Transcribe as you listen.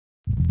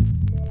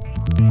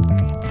Hey,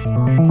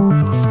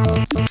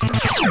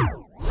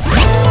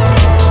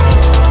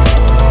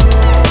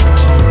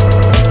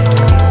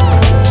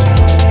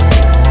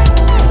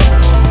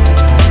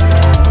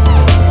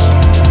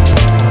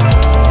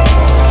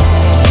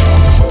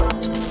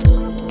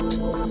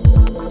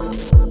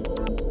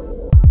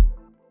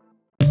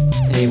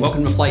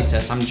 welcome to Flight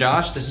Test. I'm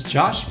Josh. This is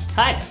Josh.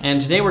 Hi.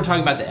 And today we're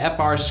talking about the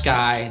FR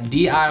Sky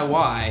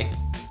DIY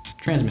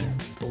transmitter.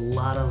 It's a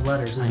lot of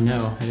letters, isn't it? I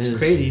know, it is. It's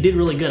crazy. You did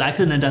really good. I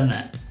couldn't have done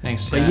that.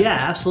 Thanks. But yeah,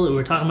 absolutely.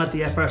 We're talking about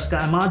the FR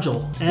Sky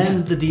module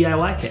and the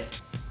DIY kit.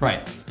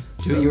 Right.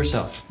 Do it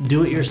yourself.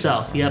 Do it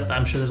yourself. Yep,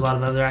 I'm sure there's a lot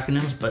of other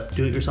acronyms, but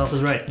do it yourself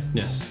is right.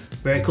 Yes.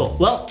 Very cool.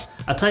 Well,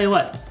 I'll tell you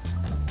what.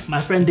 My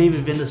friend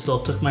David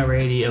Vindestol took my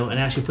radio and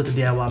actually put the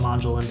DIY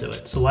module into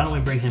it. So why don't we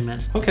bring him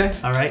in? Okay.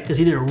 All right, because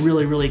he did a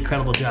really, really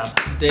incredible job.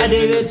 Hi, David.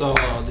 David.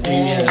 The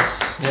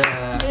genius.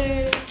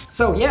 Yeah.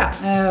 So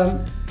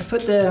yeah, I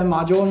put the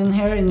module in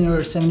here in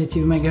your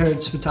 72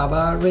 megahertz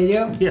Futaba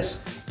radio.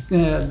 Yes.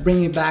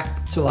 Bring it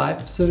back to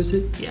life, so to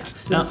say. Yeah.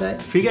 So Now, to say.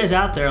 for you guys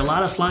out there, a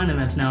lot of flying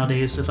events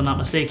nowadays, if I'm not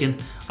mistaken,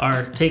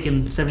 are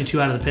taking 72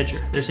 out of the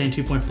picture. They're saying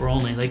 2.4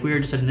 only. Like we were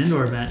just at an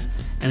indoor event,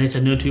 and they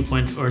said no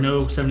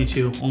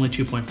 72, only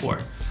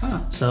 2.4.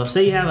 Huh. So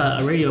say you have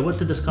a radio. What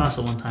did this cost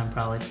at one time?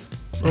 Probably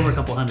over a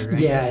couple hundred,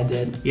 right? Yeah, I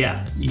did.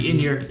 Yeah.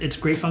 It's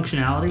great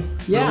functionality.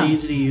 Yeah. Really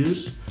easy to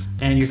use,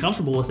 and you're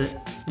comfortable with it.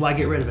 Why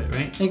get rid of it,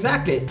 right?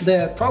 Exactly.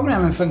 The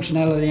programming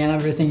functionality and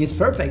everything is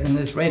perfect in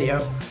this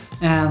radio.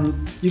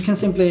 And you can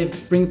simply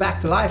bring it back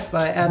to life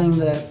by adding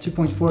the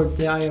 2.4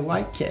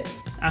 DIY kit.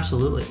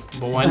 Absolutely.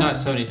 But why not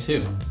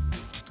 72?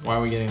 Why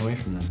are we getting away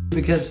from that?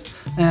 Because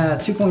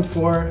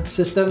 2.4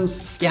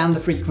 systems scan the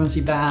frequency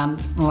band,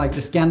 like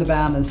they scan the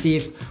band and see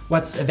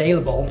what's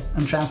available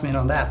and transmit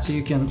on that. So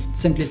you can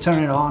simply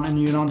turn it on and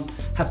you don't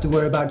have to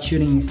worry about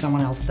shooting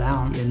someone else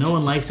down. Yeah, no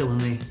one likes it when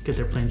they get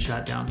their plane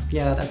shot down.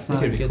 Yeah, that's not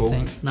a could be good cool.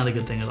 thing. Not a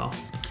good thing at all.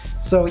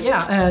 So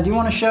yeah, do you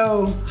want to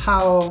show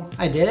how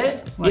I did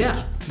it? Like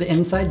Yeah. the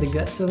inside, the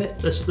guts of it?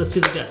 Let's see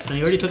the guts. Now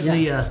you already took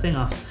Yeah. the thing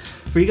off.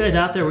 For you guys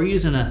out there, we're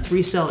using a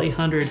 3-cell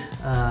 800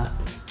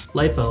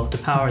 LiPo to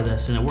power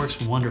this, and it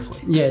works wonderfully.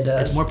 Yeah, it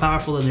does. It's more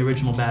powerful than the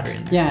original battery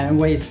in there. Yeah, and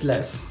weighs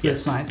less, so Yes.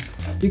 it's nice.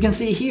 You can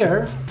see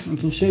here, I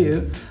can show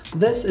you,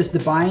 this is the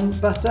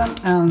bind button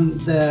and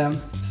the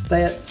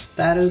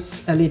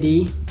status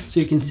LED, so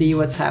you can see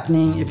what's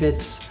happening, if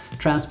it's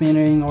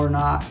transmitting or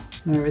not,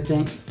 and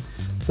everything.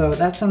 So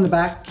that's on the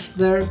back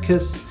there,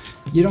 because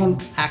you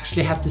don't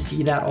actually have to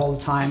see that all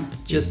the time,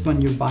 just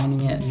when you're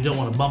binding it. You don't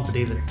want to bump it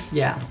either.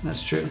 Yeah,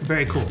 that's true.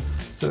 Very cool.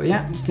 So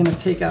yeah, it's gonna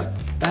take out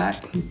the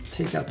back,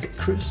 take out the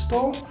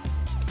crystal.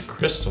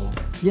 Crystal.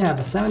 Yeah,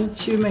 the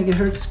 72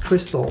 megahertz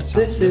crystal.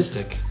 This is,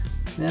 Mystic.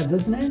 yeah,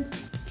 doesn't it?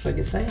 It's like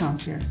a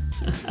seance here.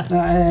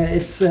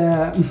 It's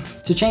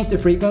to change the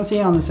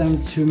frequency on the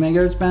 72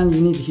 megahertz band,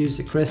 you need to use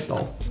the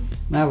crystal.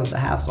 That was a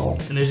hassle.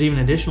 And there's even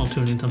additional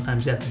tuning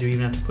sometimes you have to do,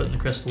 even have to put in the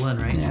crystal in,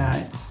 right?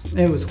 Yeah,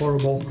 it was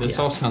horrible. This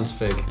all sounds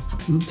fake.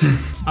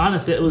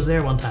 Honestly, it was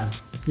there one time.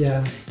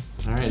 Yeah.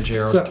 All right,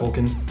 J.R. So-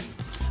 Tolkien.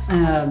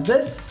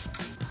 This,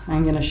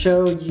 I'm gonna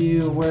show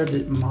you where the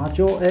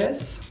module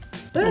is.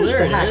 There's there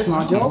the it hack is.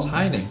 module. It's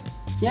hiding.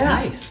 Yeah.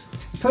 Nice.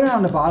 Put it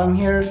on the bottom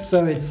here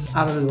so it's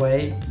out of the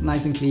way,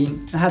 nice and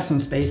clean. I had some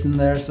space in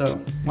there, so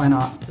why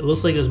not? It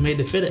looks like it was made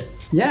to fit it.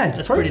 Yeah, it's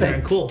That's perfect. pretty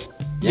darn cool.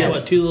 Yeah, Yeah, what,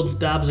 it's- 2 little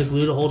dabs of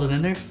glue to hold it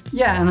in there?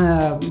 Yeah, and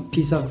a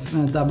piece of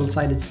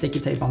double-sided sticky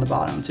tape on the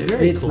bottom too.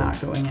 Very It's cool.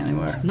 not going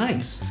anywhere.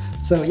 Nice.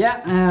 So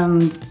yeah,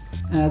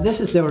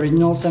 this is the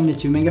original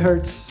 72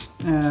 megahertz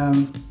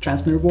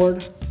transmitter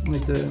board,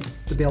 like the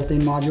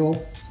built-in module.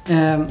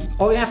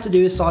 All you have to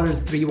do is solder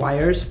 3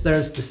 wires.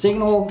 There's the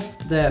signal,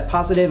 the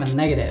positive and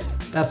negative.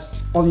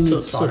 That's all you need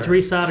to So solder.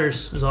 3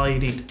 solders is all you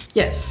need.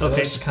 Yes. So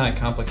Okay. it's kind of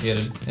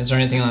complicated. Is there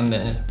anything on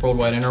the World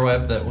Wide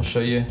Interweb that will show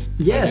you? how to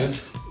do it?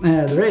 Yes,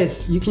 there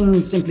is. You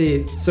can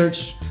simply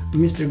search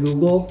Mr.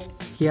 Google.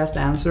 He has the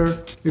answer.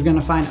 You're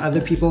gonna find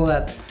other people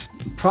that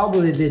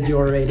probably did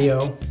your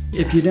radio.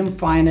 If you didn't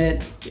find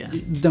it, Yeah.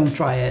 don't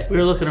try it. We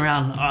were looking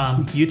around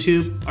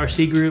YouTube,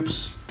 RC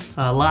groups,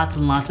 lots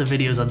and lots of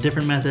videos on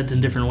different methods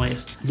and different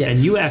ways. Yes. And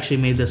you actually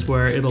made this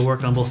where it'll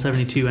work on both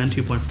 72 and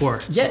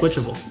 2.4. Yes,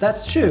 Switchable.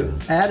 that's true.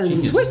 I added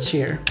Genius. a switch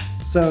here.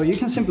 So you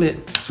can simply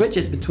switch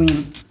it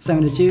between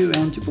 72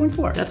 and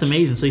 2.4. That's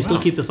amazing. So you still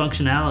Wow. keep the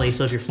functionality.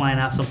 So if you're flying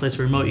out someplace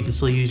remote, you can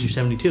still use your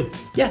 72.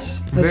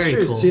 Yes, that's Very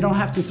true. cool. So you don't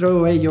have to throw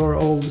away your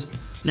old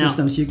Now-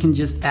 systems. You can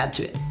just add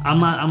to it. I'm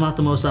not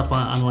the most up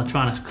on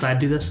electronics. Could I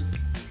do this?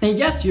 And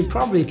yes, you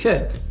probably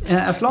could.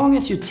 As long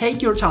as you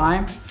take your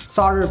time,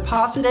 solder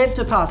positive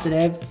to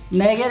positive,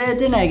 negative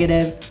to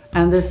negative,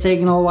 and the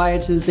signal wire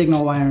to the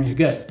signal wire, and you're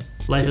good.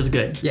 Life is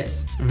good.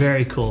 Yes.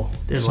 Very cool.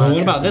 There's a So lot of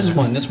what about truth in this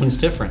one? This one's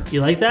different. that. You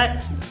like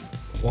that?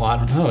 Well, I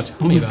don't know.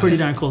 Tell me It's about pretty it.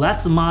 darn cool.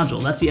 That's the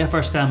module. That's the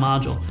FR Sky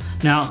module.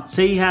 Now,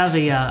 say you have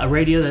a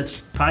radio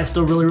that's probably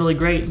still really, really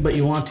great, but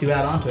you want to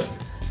add on to it.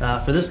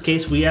 For this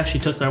case, we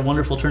actually took our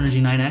wonderful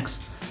Turnigy 9X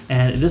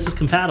And this is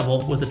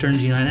compatible with the Turner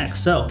G9X.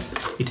 So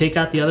you take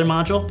out the other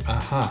module.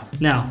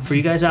 Now, for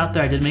you guys out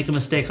there, I did make a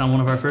mistake on one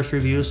of our first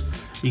reviews.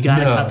 You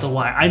gotta cut the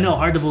wire. I know,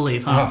 hard to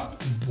believe, huh?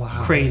 Wow.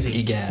 Crazy.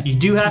 Egad. You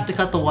do have to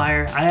cut the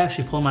wire. I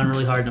actually pulled mine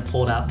really hard and it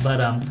pulled out, but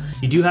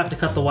you do have to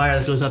cut the wire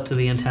that goes up to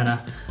the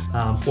antenna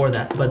for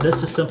that. But this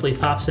just simply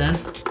pops in,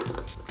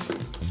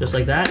 just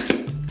like that.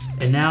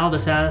 And now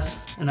this has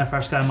an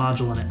FR Sky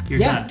module in it. You're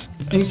done.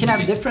 And you can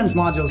have different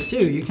modules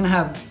too. You can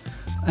have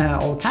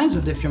all kinds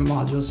of different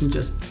modules and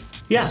just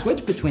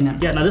switch between them.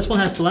 Yeah, now this one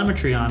has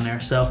telemetry on there.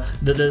 So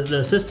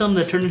the system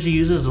that Turner G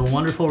uses is a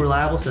wonderful,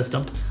 reliable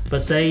system.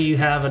 But say you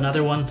have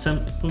another one,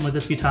 something like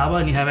this Futaba,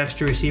 and you have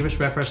extra receivers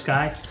for FR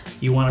Sky,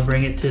 you want to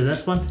bring it to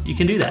this one, you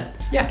can do that.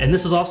 Yeah. And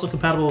this is also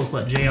compatible with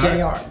what, JR?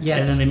 JR,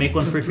 yes. And then they make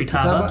one for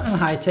Futaba. And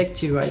high tech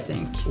too, I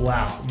think.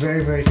 Wow,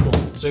 very, very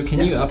cool. So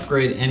can you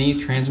upgrade any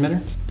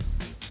transmitter?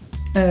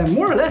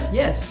 More or less,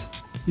 yes.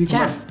 You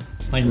can.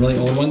 Like really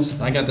old ones?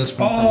 I got this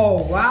one.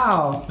 Oh,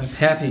 wow. My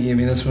pappy gave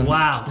me this one.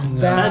 Wow.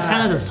 That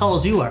antenna's as tall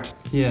as you are.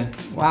 Yeah.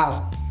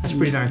 Wow. That's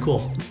pretty darn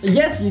cool.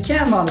 Yes, you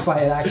can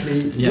modify it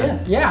actually.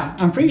 Yeah,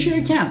 I'm pretty sure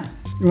you can.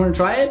 You want to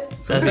try it?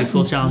 That'd be a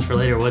cool challenge for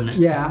later, wouldn't it?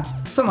 Yeah,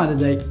 some other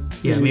day.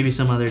 Yeah, maybe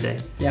some other day.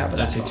 Yeah, but That'd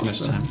that's take too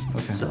much time.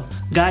 Okay. So,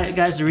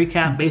 guys, to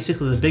recap,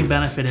 basically the big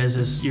benefit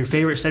is your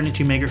favorite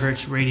 72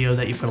 megahertz radio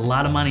that you put a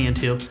lot of money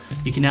into.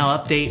 You can now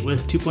update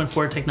with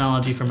 2.4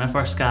 technology from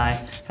FR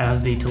Sky,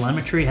 have the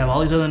telemetry, have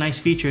all these other nice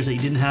features that you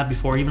didn't have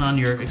before, even on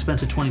your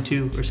expensive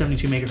 22 or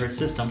 72 megahertz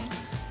system,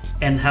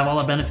 and have all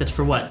the benefits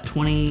for what,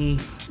 20?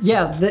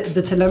 Yeah,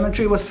 the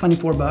telemetry was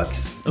 24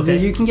 bucks. Okay.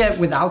 You can get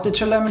without the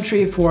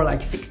telemetry for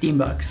like 16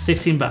 bucks.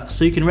 16 bucks.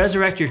 So you can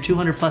resurrect your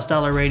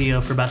 $200+ radio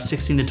for about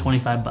 16 to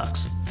 25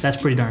 bucks. That's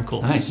pretty darn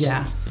cool. Nice.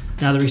 Yeah.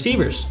 Now the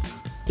receivers,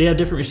 they have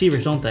different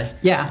receivers, don't they?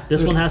 Yeah.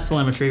 This one has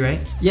telemetry,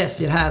 right? Yes,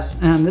 it has.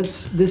 And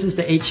this is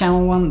the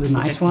 8-channel one, the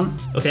nice one.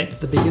 Okay.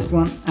 The biggest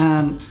one.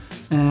 And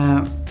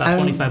about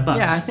 25 bucks.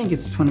 Yeah, I think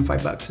it's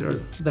 25 bucks or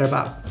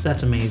thereabout.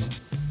 That's amazing.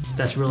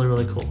 That's really,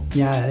 really cool.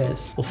 Yeah, it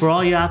is. Well, for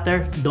all you out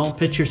there, don't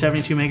pitch your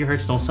 72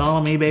 megahertz. Don't sell them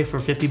on eBay for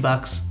 50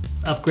 bucks.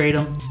 Upgrade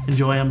them,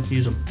 enjoy them,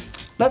 use them.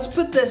 Let's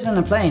put this in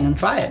a plane and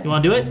try it. You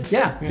want to do it?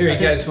 Yeah. Here, you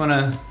guys want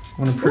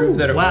to prove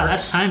that it Wow,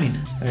 works? that's timing.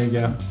 There you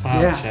go.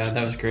 Wow, Yeah. Chad,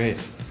 that was great.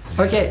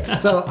 Okay,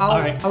 so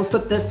right. I'll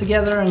put this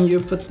together and you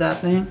put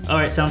that in. All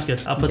right, sounds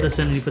good. I'll put this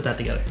in and you put that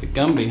together. The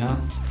Gumby, huh?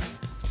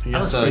 That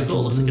looks pretty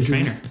cool. Looks like a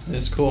trainer.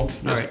 It's cool.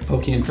 All right.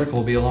 Pokey and Prickle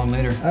will be along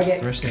later.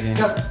 Okay. The rest of the game.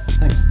 Go.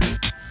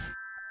 Thanks.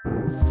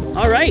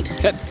 All right.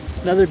 Cut.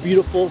 Another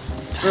beautiful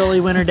early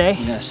winter day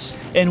Yes.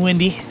 and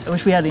windy. I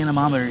wish we had the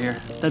anemometer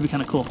here. That'd be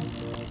kind of cool.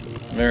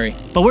 Very.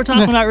 But we're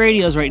talking about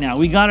radios right now.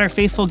 We got our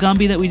faithful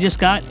Gumby that we just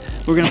got.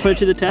 We're going to put it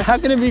to the test. How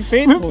can it be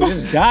faithful? We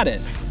just got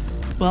it.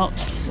 Well,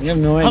 We have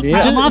no idea.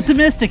 I'm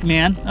optimistic,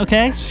 man.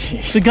 Okay?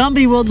 The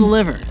Gumby will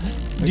deliver.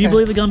 Do you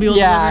believe the Gumby will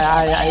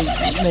Yeah,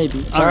 deliver? maybe.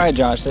 It's all right,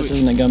 Josh. This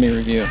isn't a gummy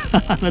review.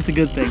 That's a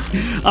good thing.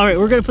 All right,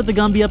 we're going to put the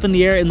Gumby up in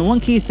the air. And the one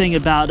key thing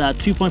about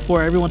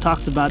 2.4 everyone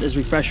talks about is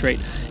refresh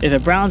rate. If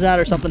it browns out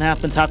or something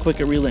happens, how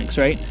quick it relinks,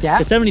 right? Yeah.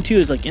 The 72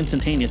 is like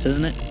instantaneous,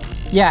 isn't it?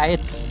 Yeah,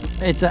 it's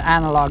an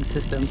analog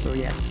system, so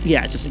yes.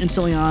 Yeah, it's just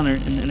instantly on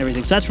and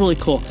everything. So that's really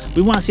cool.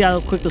 We want to see how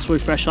quick this will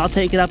refresh. So I'll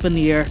take it up in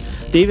the air.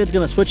 David's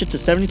going to switch it to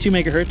 72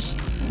 megahertz.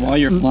 While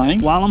you're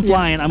flying? While I'm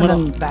flying, I'm and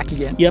going then to... back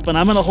again. Yep, and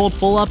I'm going to hold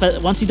full up.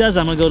 Once he does,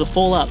 I'm going to go to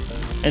full up.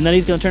 And then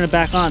he's going to turn it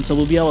back on, so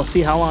we'll be able to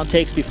see how long it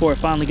takes before it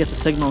finally gets a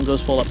signal and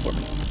goes full up for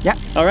me. Yeah.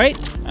 All right?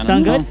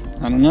 Sound good?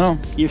 I don't know.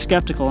 You're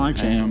skeptical, aren't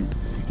you? I am.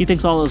 He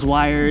thinks all those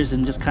wires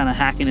and just kind of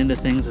hacking into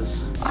things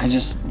is...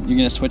 You're going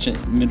to switch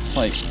it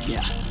mid-flight.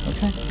 Yeah.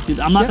 Okay. Dude,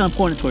 I'm not going to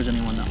point it towards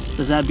anyone, though,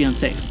 because that'd be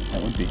unsafe.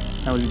 That would be.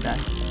 That would be bad.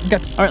 Okay.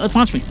 All right, let's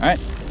launch me. All right.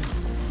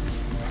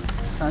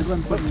 I'll go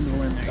and put me in the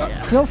wind there.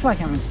 Yeah. Feels like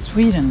I'm in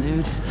Sweden,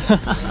 dude.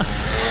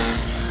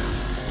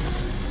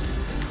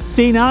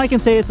 See, now I can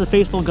say it's a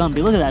faithful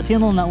Gumby. Look at that. It's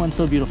handling that one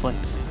so beautifully.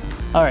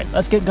 All right,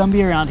 let's get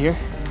Gumby around here.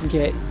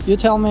 Okay, you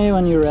tell me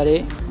when you're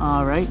ready.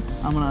 All right,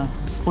 I'm going to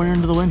point her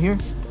into the wind here.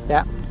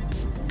 Yeah.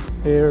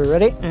 You're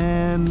ready?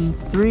 And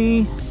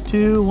 3,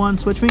 2, 1,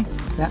 switch me.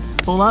 Yeah.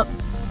 Pull up.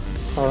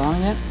 Hold on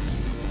again.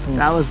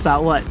 That was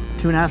about what,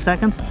 2.5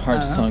 seconds?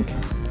 Heart sunk.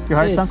 Your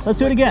heart Hey, sunk? Let's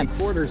do it again.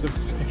 Quarters of a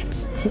second.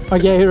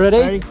 Okay, you ready?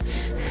 Ready?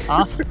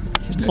 Off.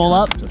 Pull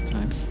up.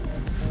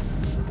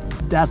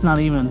 That's not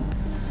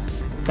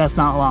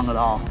long at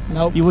all.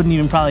 Nope. You wouldn't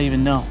even probably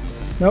even know.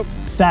 Nope.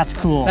 That's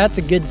cool. That's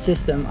a good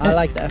system. I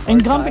like that.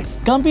 And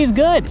Gumby's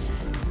good.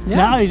 Yeah.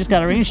 Now you just got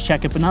to range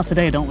check it, but not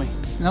today, don't we?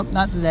 Nope,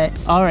 not today.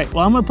 All right,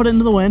 well, I'm going to put it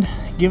into the wind,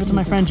 give it to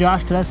my friend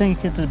Josh, because I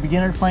think it's a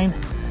beginner plane.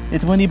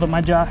 It's windy, but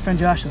my friend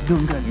Josh is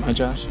doing good. My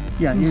Josh?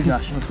 Yeah, you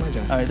Josh. That's my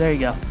Josh. All right, there you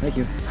go. Thank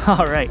you.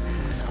 All right.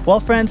 Well,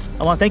 friends,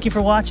 I want to thank you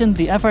for watching.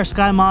 The FR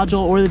Sky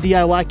module or the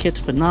DIY kit's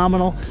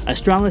phenomenal. I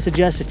strongly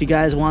suggest if you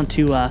guys want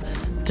to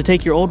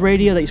take your old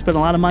radio that you spent a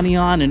lot of money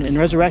on and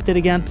resurrect it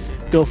again,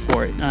 go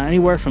for it.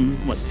 Anywhere from,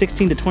 what,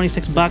 16 to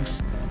 26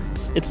 bucks.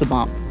 It's the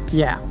bomb.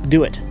 Yeah.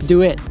 Do it.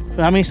 Do it.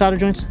 How many solder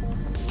joints?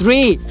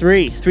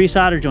 Three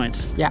solder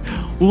joints. Yeah.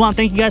 We want to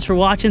thank you guys for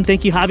watching.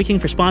 Thank you, Hobby King,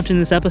 for sponsoring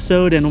this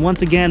episode. And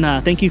once again,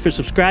 thank you for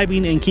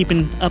subscribing and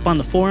keeping up on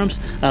the forums.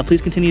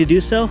 Please continue to do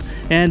so.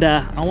 And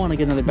I want to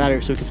get another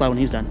battery so we can fly when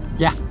he's done.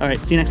 Yeah. All right,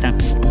 see you next time.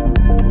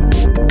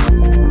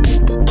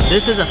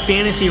 This is a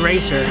fantasy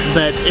racer,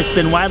 but it's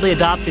been widely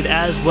adopted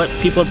as what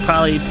people would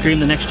probably dream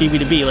the next GB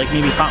to be, like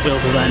maybe Hot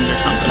Wheels designed it or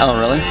something. Oh,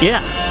 really?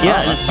 Yeah, Oh,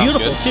 and it's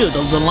beautiful too.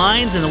 The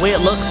lines and the way it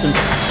looks, and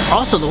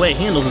also the way it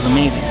handles is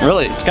amazing.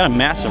 Really? It's got a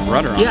massive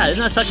rudder on it. Yeah,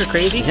 isn't that sucker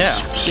crazy? Yeah.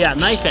 Yeah,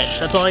 knife edge,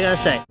 that's all I gotta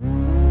say.